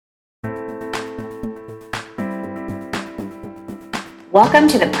Welcome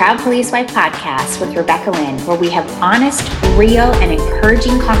to the Proud Police Wife podcast with Rebecca Lynn, where we have honest, real, and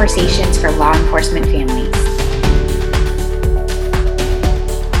encouraging conversations for law enforcement families.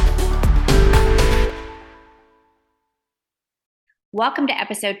 Welcome to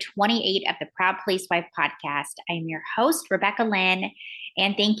episode 28 of the Proud Police Wife podcast. I am your host, Rebecca Lynn,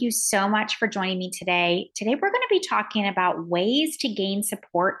 and thank you so much for joining me today. Today, we're going to be talking about ways to gain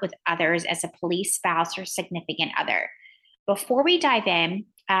support with others as a police spouse or significant other. Before we dive in,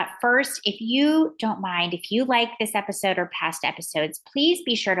 first, if you don't mind, if you like this episode or past episodes, please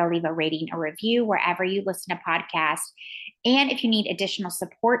be sure to leave a rating or review wherever you listen to podcasts. And if you need additional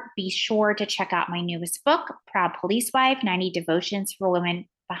support, be sure to check out my newest book, Proud Police Wife, 90 Devotions for Women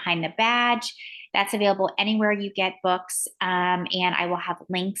Behind the Badge. That's available anywhere you get books. And I will have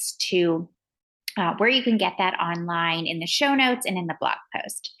links to where you can get that online in the show notes and in the blog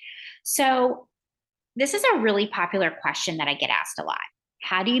post. So this is a really popular question that I get asked a lot.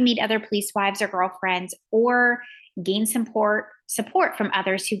 How do you meet other police wives or girlfriends or gain support from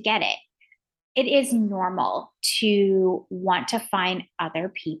others who get it? It is normal to want to find other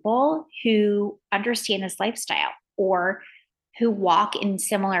people who understand this lifestyle or who walk in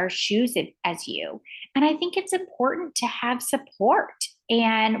similar shoes as you. And I think it's important to have support.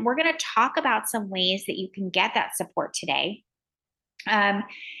 And we're going to talk about some ways that you can get that support today. And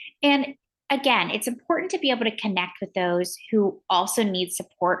again, it's important to be able to connect with those who also need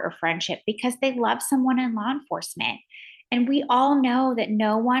support or friendship because they love someone in law enforcement. And we all know that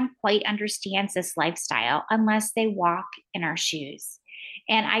no one quite understands this lifestyle unless they walk in our shoes.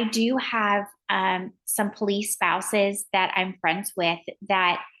 And I do have some police spouses that I'm friends with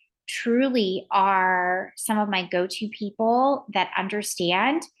that truly are some of my go-to people that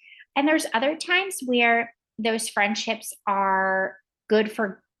understand. And there's other times where those friendships are good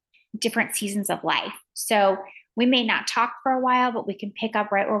for different seasons of life. So we may not talk for a while, but we can pick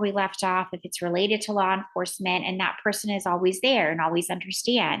up right where we left off if it's related to law enforcement, and that person is always there and always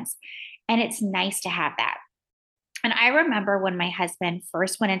understands. And it's nice to have that. And I remember when my husband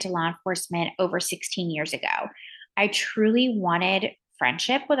first went into law enforcement over 16 years ago, I truly wanted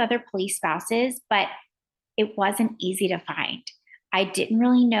friendship with other police spouses, but it wasn't easy to find. I didn't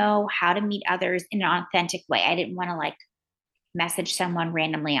really know how to meet others in an authentic way. I didn't want to message someone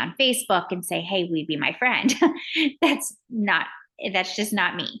randomly on Facebook and say, hey, will you be my friend? That's just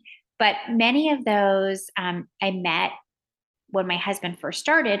not me. But many of those I met when my husband first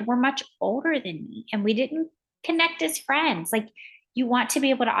started were much older than me, and we didn't connect as friends. You want to be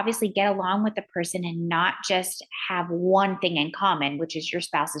able to obviously get along with the person and not just have one thing in common, which is your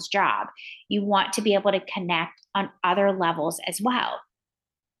spouse's job. You want to be able to connect on other levels as well.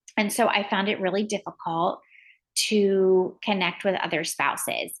 And so I found it really difficult to connect with other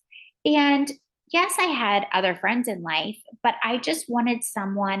spouses. And yes, I had other friends in life, but I just wanted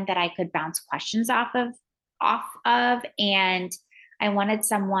someone that I could bounce questions off of, and I wanted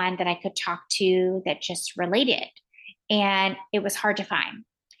someone that I could talk to that just related. And it was hard to find.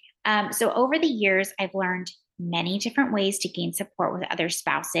 So over the years, I've learned many different ways to gain support with other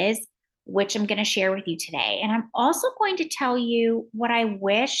spouses, which I'm going to share with you today. And I'm also going to tell you what I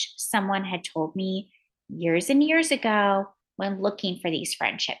wish someone had told me years and years ago when looking for these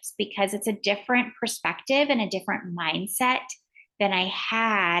friendships, because it's a different perspective and a different mindset than I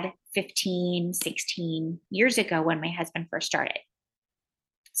had 15, 16 years ago when my husband first started.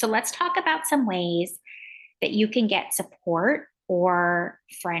 So let's talk about some ways that you can get support or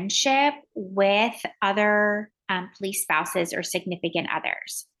friendship with other police spouses or significant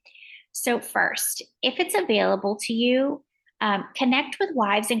others. So first, if it's available to you, connect with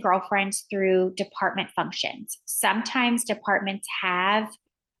wives and girlfriends through department functions. Sometimes departments have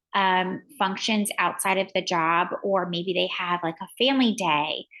functions outside of the job, or maybe they have a family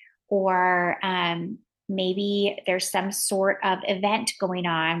day, or maybe there's some sort of event going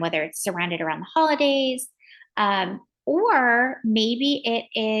on, whether it's surrounded around the holidays, or maybe it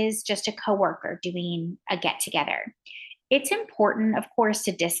is just a coworker doing a get together. It's important, of course,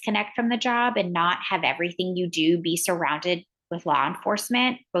 to disconnect from the job and not have everything you do be surrounded with law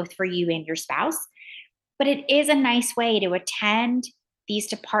enforcement, both for you and your spouse. But it is a nice way to attend these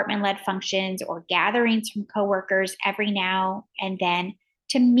department-led functions or gatherings from coworkers every now and then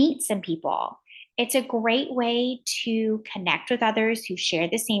to meet some people. It's a great way to connect with others who share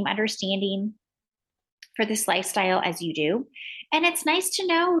the same understanding for this lifestyle as you do. And it's nice to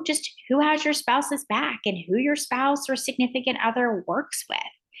know just who has your spouse's back and who your spouse or significant other works with.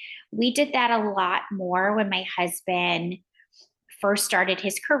 We did that a lot more when my husband first started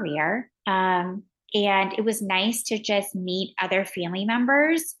his career. And it was nice to just meet other family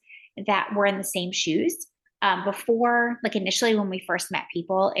members that were in the same shoes. Before, like initially when we first met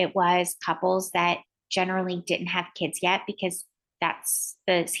people, it was couples that generally didn't have kids yet because that's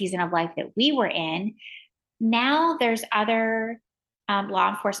the season of life that we were in. Now there's other law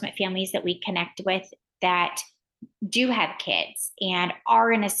enforcement families that we connect with that do have kids and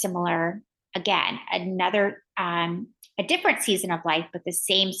are in a similar, again, a different season of life, but the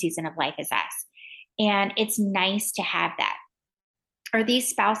same season of life as us. And it's nice to have that. Are these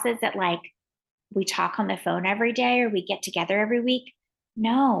spouses that like we talk on the phone every day or we get together every week?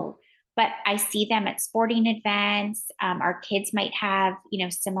 No, but I see them at sporting events. Our kids might have,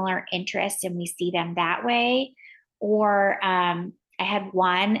 similar interests and we see them that way. Or I had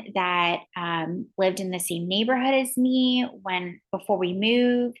one that lived in the same neighborhood as me before we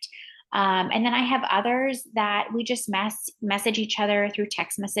moved. And then I have others that we just message each other through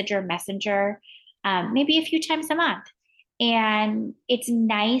text message or messenger, maybe a few times a month. And it's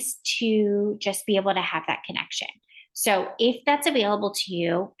nice to just be able to have that connection. So if that's available to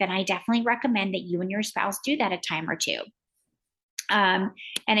you, then I definitely recommend that you and your spouse do that a time or two. And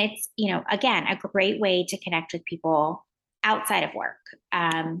it's, again, a great way to connect with people outside of work,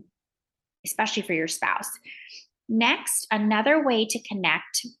 especially for your spouse. Next, another way to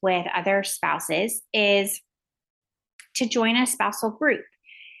connect with other spouses is to join a spousal group.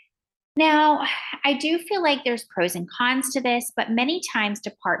 Now, I do feel like there's pros and cons to this, but many times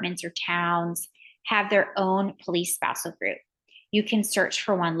departments or towns have their own police spousal group. You can search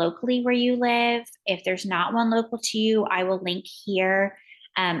for one locally where you live. If there's not one local to you, I will link here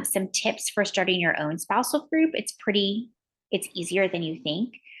some tips for starting your own spousal group. It's easier than you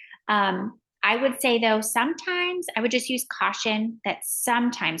think. I would say though, sometimes I would just use caution that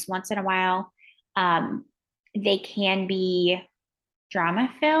sometimes once in a while, they can be drama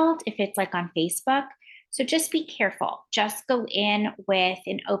filled if it's like on Facebook. So just be careful. Just go in with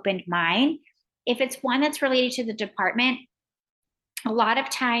an open mind. If it's one that's related to the department, a lot of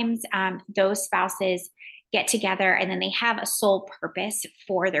times those spouses get together and then they have a sole purpose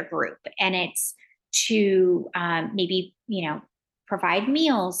for their group. And it's to maybe, provide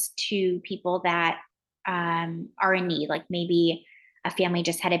meals to people that are in need, like maybe a family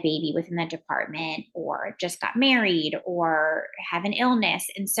just had a baby within the department or just got married or have an illness.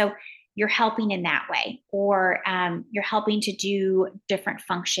 And so you're helping in that way, or you're helping to do different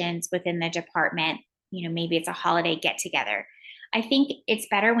functions within the department. Maybe it's a holiday get together. I think it's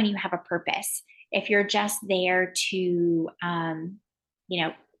better when you have a purpose. If you're just there to,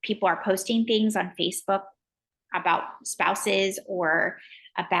 people are posting things on Facebook about spouses or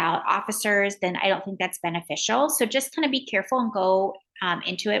about officers, then I don't think that's beneficial. So just kind of be careful and go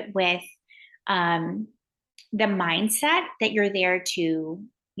into it with the mindset that you're there to,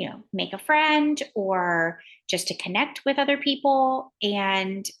 make a friend or just to connect with other people.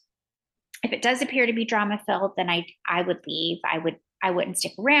 And if it does appear to be drama filled, then I would leave. I wouldn't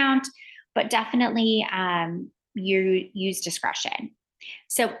stick around, but definitely you use discretion.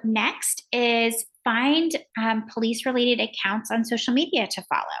 So next is find police related accounts on social media to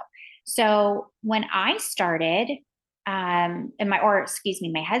follow. So when I started,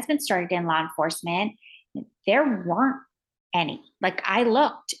 my husband started in law enforcement, there weren't any. Like I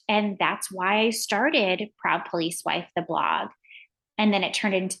looked, and that's why I started Proud Police Wife, the blog. And then it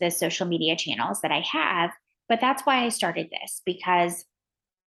turned into the social media channels that I have. But that's why I started this, because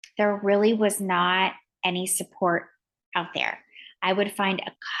there really was not any support out there. I would find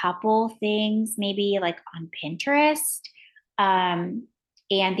a couple things maybe like on Pinterest. And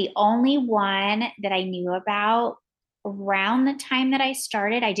the only one that I knew about around the time that I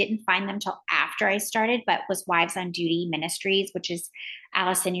started, I didn't find them till after I started, but was Wives on Duty Ministries, which is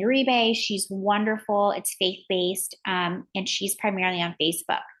Allison Uribe. She's wonderful. It's faith-based, and she's primarily on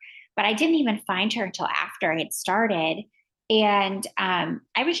Facebook. But I didn't even find her until after I had started. And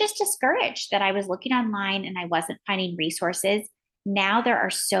I was just discouraged that I was looking online and I wasn't finding resources. Now there are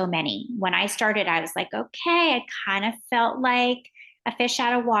so many. When I started, I was like, okay, I kind of felt like a fish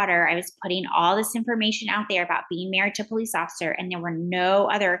out of water. I was putting all this information out there about being married to a police officer, and there were no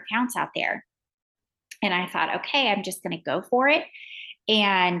other accounts out there. And I thought, okay, I'm just going to go for it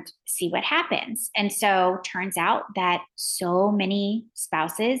and see what happens. And so turns out that so many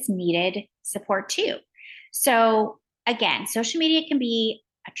spouses needed support too. So again, social media can be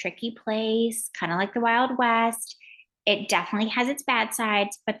a tricky place, kind of like the Wild West. It definitely has its bad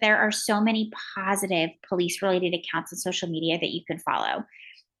sides, but there are so many positive police related accounts on social media that you can follow.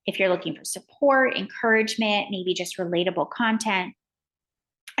 If you're looking for support, encouragement, maybe just relatable content.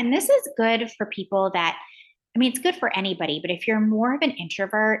 And this is good for people that, it's good for anybody, but if you're more of an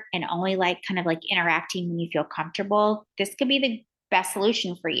introvert and only like kind of like interacting when you feel comfortable, this could be the best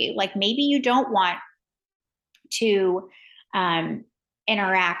solution for you. Like maybe you don't want to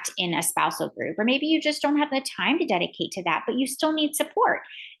interact in a spousal group, or maybe you just don't have the time to dedicate to that, but you still need support.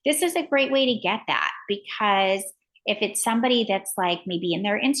 This is a great way to get that, because if it's somebody that's like maybe in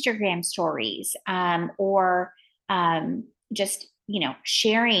their Instagram stories, or just,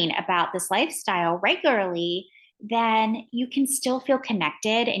 sharing about this lifestyle regularly, then you can still feel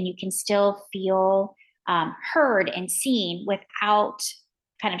connected and you can still feel heard and seen without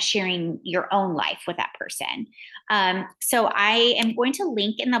kind of sharing your own life with that person. So I am going to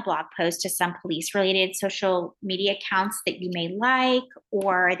link in the blog post to some police related social media accounts that you may like,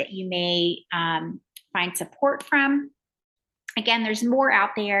 or that you may find support from. Again, there's more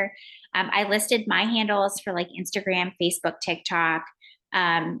out there. I listed my handles for like Instagram, Facebook, TikTok.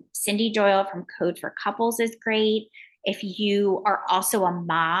 Cindy Doyle from Code for Couples is great. If you are also a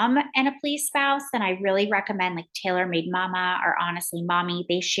mom and a police spouse, then I really recommend like Tailor Made Mama or Honestly Mommy.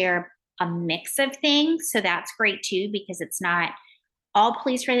 They share a mix of things. So that's great too, because it's not all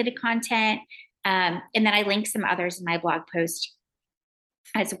police related content. And then I link some others in my blog post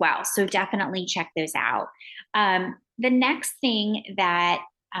as well. So definitely check those out. The next thing that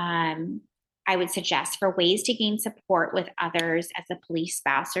I would suggest for ways to gain support with others as a police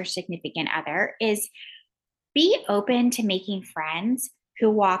spouse or significant other is be open to making friends who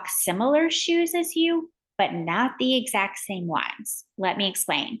walk similar shoes as you, but not the exact same ones. Let me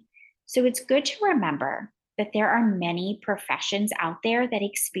explain. So it's good to remember that there are many professions out there that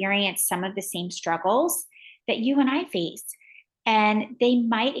experience some of the same struggles that you and I face. And they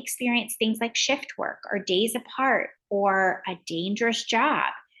might experience things like shift work or days apart or a dangerous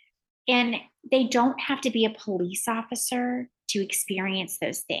job. And they don't have to be a police officer to experience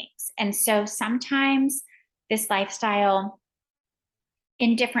those things. And so sometimes this lifestyle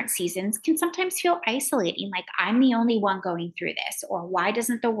in different seasons can sometimes feel isolating, like I'm the only one going through this, or why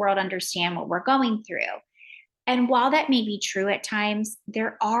doesn't the world understand what we're going through? And while that may be true at times,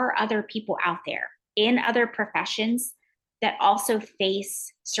 there are other people out there in other professions that also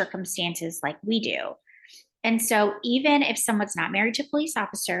face circumstances like we do. And so even if someone's not married to a police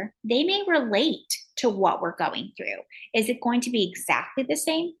officer, they may relate to what we're going through. Is it going to be exactly the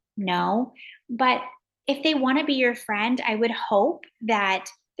same? No. But if they want to be your friend, I would hope that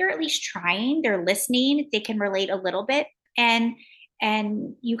they're at least trying, they're listening, they can relate a little bit, and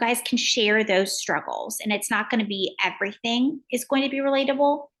you guys can share those struggles. And it's not going to be everything is going to be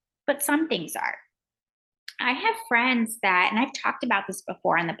relatable, but some things are. I have friends that, and I've talked about this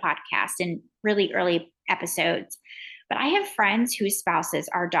before on the podcast in really early episodes, but I have friends whose spouses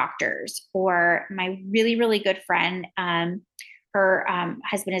are doctors, or my really, really good friend, her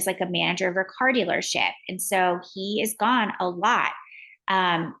husband is like a manager of a car dealership. And so he is gone a lot.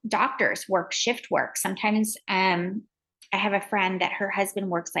 Doctors work shift work. Sometimes I have a friend that her husband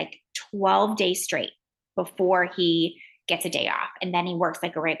works like 12 days straight before he gets a day off. And then he works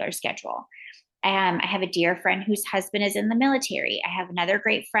like a regular schedule. I have a dear friend whose husband is in the military. I have another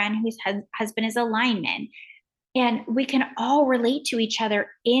great friend whose husband is a lineman. And we can all relate to each other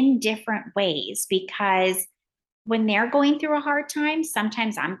in different ways, because when they're going through a hard time,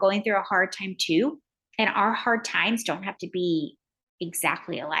 sometimes I'm going through a hard time too. And our hard times don't have to be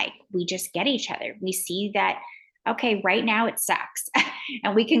exactly alike. We just get each other. We see that, okay, right now it sucks.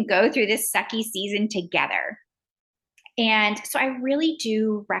 And we can go through this sucky season together. And so I really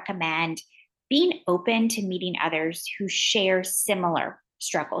do recommend being open to meeting others who share similar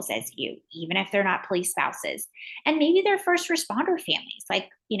struggles as you, even if they're not police spouses. And maybe they're first responder families, like,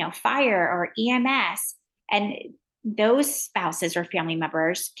 fire or EMS. And those spouses or family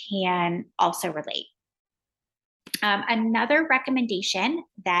members can also relate. Another recommendation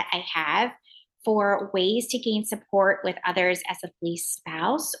that I have for ways to gain support with others as a police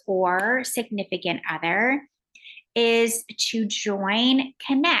spouse or significant other is to join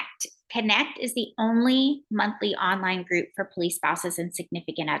Connect. Connect is the only monthly online group for police spouses and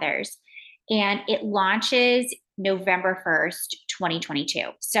significant others. And it launches November 1st, 2022.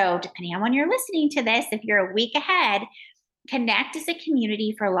 So depending on when you're listening to this, if you're a week ahead, Connect is a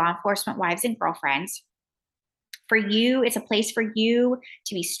community for law enforcement wives and girlfriends. For you, it's a place for you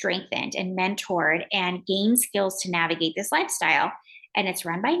to be strengthened and mentored and gain skills to navigate this lifestyle. And it's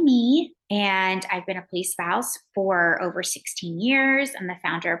run by me. And I've been a police spouse for over 16 years. I'm the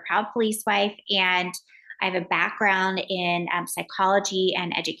founder of Proud Police Wife. And I have a background in psychology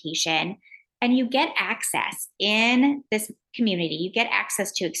and education. And you get access in this community. You get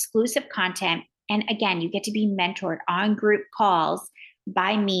access to exclusive content. And again, you get to be mentored on group calls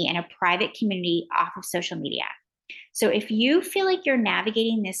by me in a private community off of social media. So if you feel like you're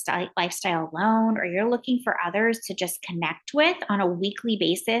navigating this lifestyle alone, or you're looking for others to just connect with on a weekly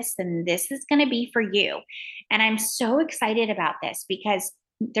basis, then this is going to be for you. And I'm so excited about this because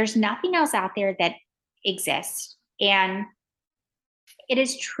there's nothing else out there that exists. And it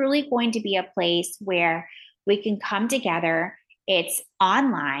is truly going to be a place where we can come together. It's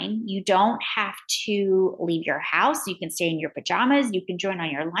online. You don't have to leave your house. You can stay in your pajamas. You can join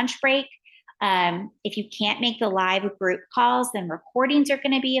on your lunch break. If you can't make the live group calls, then recordings are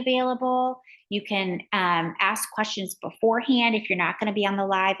going to be available. You can ask questions beforehand if you're not going to be on the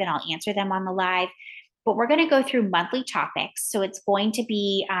live, and I'll answer them on the live. But we're going to go through monthly topics. So it's going to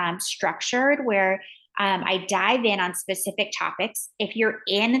be structured where I dive in on specific topics. If you're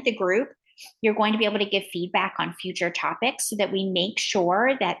in the group, you're going to be able to give feedback on future topics so that we make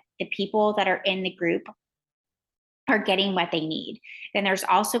sure that the people that are in the group are getting what they need. Then there's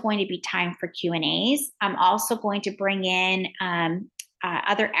also going to be time for Q&As. I'm also going to bring in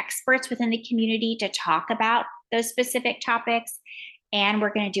other experts within the community to talk about those specific topics. And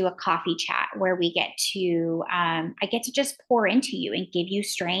we're going to do a coffee chat where we get to, I get to just pour into you and give you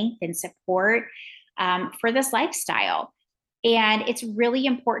strength and support for this lifestyle. And it's really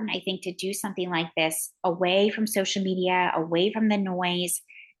important, I think, to do something like this away from social media, away from the noise,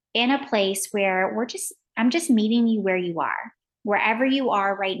 in a place where I'm just meeting you where you are, wherever you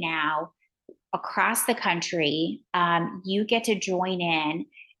are right now, across the country. You get to join in,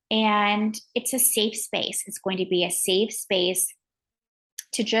 and it's a safe space. It's going to be a safe space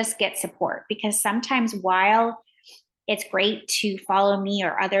to just get support, because sometimes while it's great to follow me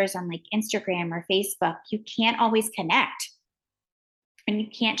or others on like Instagram or Facebook, you can't always connect and you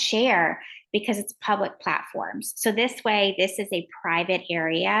can't share because it's public platforms. So this way, this is a private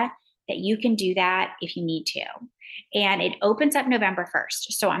area that you can do that if you need to. And it opens up November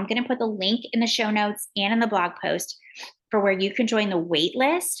 1st. So I'm going to put the link in the show notes and in the blog post for where you can join the wait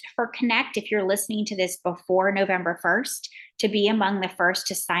list for Connect if you're listening to this before November 1st, to be among the first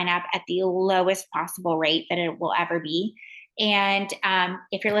to sign up at the lowest possible rate that it will ever be. And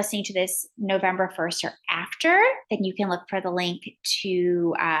if you're listening to this November 1st or after, then you can look for the link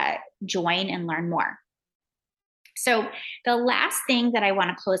to join and learn more. So the last thing that I want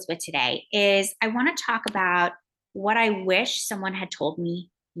to close with today is I want to talk about what I wish someone had told me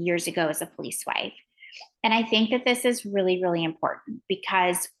years ago as a police wife. And I think that this is really, really important,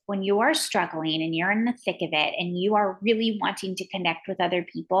 because when you are struggling and you're in the thick of it and you are really wanting to connect with other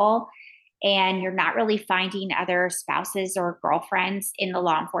people, and you're not really finding other spouses or girlfriends in the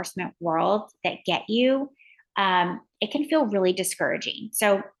law enforcement world that get you, it can feel really discouraging.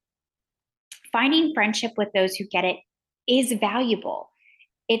 So finding friendship with those who get it is valuable.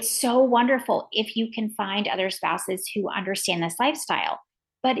 It's so wonderful if you can find other spouses who understand this lifestyle.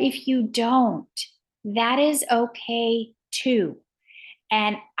 But if you don't, that is okay too.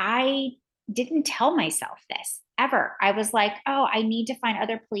 And I didn't tell myself this ever. I was like, oh, I need to find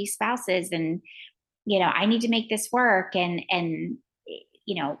other police spouses, and, I need to make this work. And,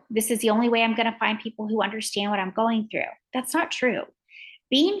 this is the only way I'm going to find people who understand what I'm going through. That's not true.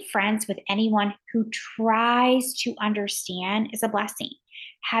 Being friends with anyone who tries to understand is a blessing.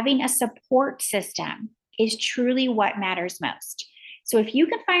 Having a support system is truly what matters most. So if you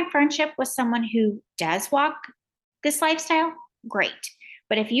can find friendship with someone who does walk this lifestyle, great.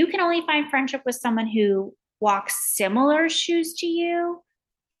 But if you can only find friendship with someone who walks similar shoes to you,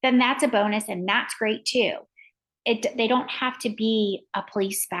 then that's a bonus, and that's great too. They don't have to be a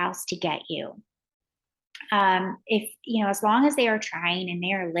police spouse to get you. As long as they are trying and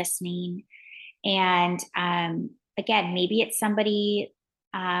they are listening, and again, maybe it's somebody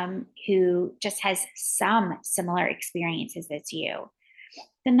who just has some similar experiences as you,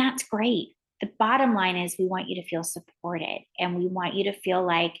 then that's great. The bottom line is we want you to feel supported, and we want you to feel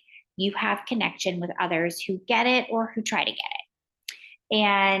like you have connection with others who get it or who try to get it.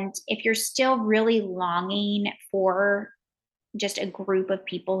 And if you're still really longing for just a group of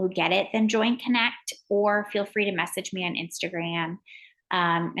people who get it, then join Connect, or feel free to message me on Instagram.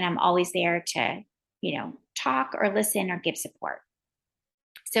 And I'm always there to, talk or listen or give support.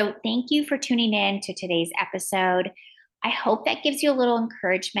 So thank you for tuning in to today's episode. I hope that gives you a little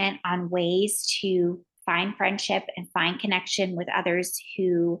encouragement on ways to find friendship and find connection with others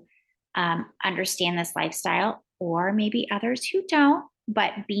who understand this lifestyle, or maybe others who don't,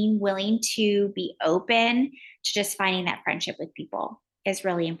 but being willing to be open to just finding that friendship with people is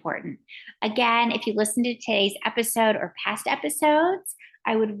really important. Again, if you listen to today's episode or past episodes,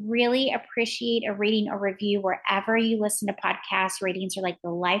 I would really appreciate a rating or review wherever you listen to podcasts. Ratings are like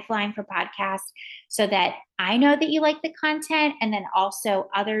the lifeline for podcasts so that I know that you like the content. And then also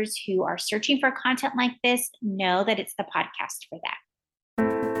others who are searching for content like this know that it's the podcast for them.